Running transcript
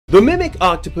The mimic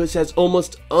octopus has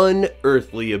almost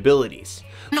unearthly abilities.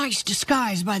 Nice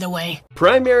disguise, by the way.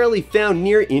 Primarily found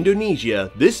near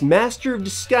Indonesia, this master of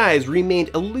disguise remained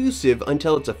elusive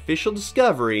until its official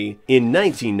discovery in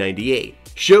 1998,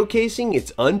 showcasing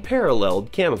its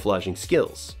unparalleled camouflaging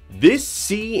skills. This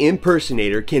sea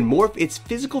impersonator can morph its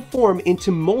physical form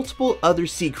into multiple other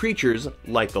sea creatures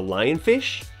like the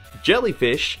lionfish,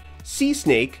 jellyfish, sea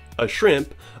snake, a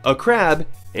shrimp, a crab,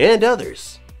 and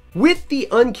others. With the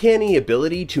uncanny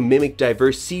ability to mimic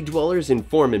diverse sea dwellers in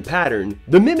form and pattern,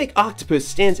 the mimic octopus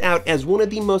stands out as one of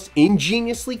the most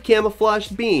ingeniously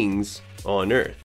camouflaged beings on Earth.